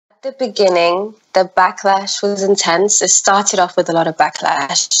the beginning, the backlash was intense. It started off with a lot of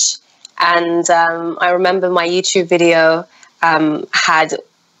backlash. And I remember my YouTube video had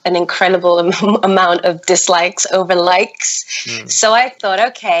an incredible amount of dislikes over likes. So I thought,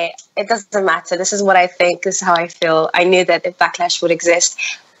 okay, it doesn't matter. This is what I think. This is how I feel. I knew that the backlash would exist.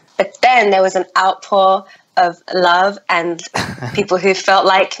 But then there was an outpour of love and people who felt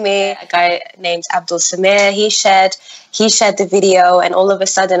like me. A guy named Abdul Samir, he shared the video, and all of a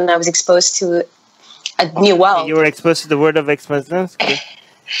sudden I was exposed to a new world. You were exposed to the word of ex-Muslims? Okay.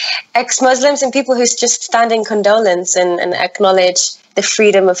 Ex-Muslims and people who just stand in condolence and acknowledge the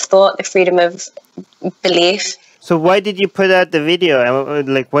freedom of thought, the freedom of belief. So why did you put out the video?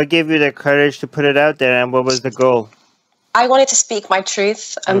 And like, what gave you the courage to put it out there, and what was the goal? I wanted to speak my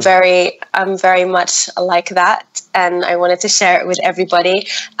truth. I'm very much like that, and I wanted to share it with everybody.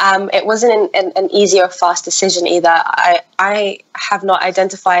 It wasn't an easy or fast decision either. I have not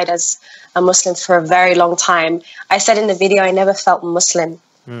identified as a Muslim for a very long time. I said in the video I never felt Muslim,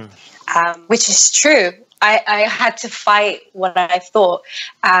 which is true. I had to fight what I thought.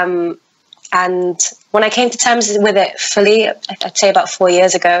 And when I came to terms with it fully, I'd say about 4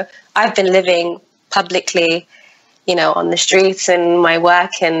 years ago, I've been living publicly, you know, on the streets and my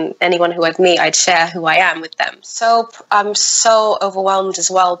work, and anyone who I'd meet, I'd share who I am with them. So I'm so overwhelmed as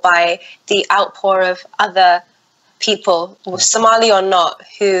well by the outpour of other people, Somali or not,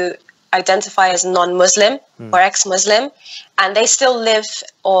 who identify as non-Muslim or ex-Muslim, and they still live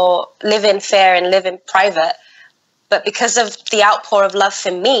in fear and live in private. But because of the outpour of love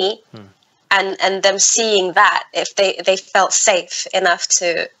for me and them seeing that, if they felt safe enough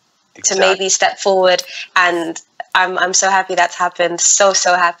to maybe step forward, and I'm so happy that's happened. So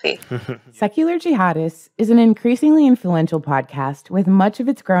happy. Secular Jihadists is an increasingly influential podcast with much of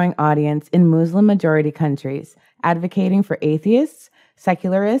its growing audience in Muslim-majority countries, advocating for atheists,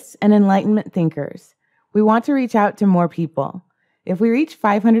 secularists, and Enlightenment thinkers. We want to reach out to more people. If we reach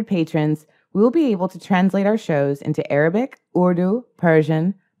 500 patrons, we will be able to translate our shows into Arabic, Urdu,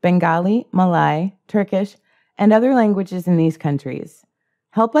 Persian, Bengali, Malay, Turkish, and other languages in these countries.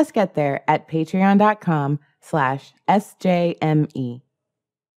 Help us get there at patreon.com/SJME.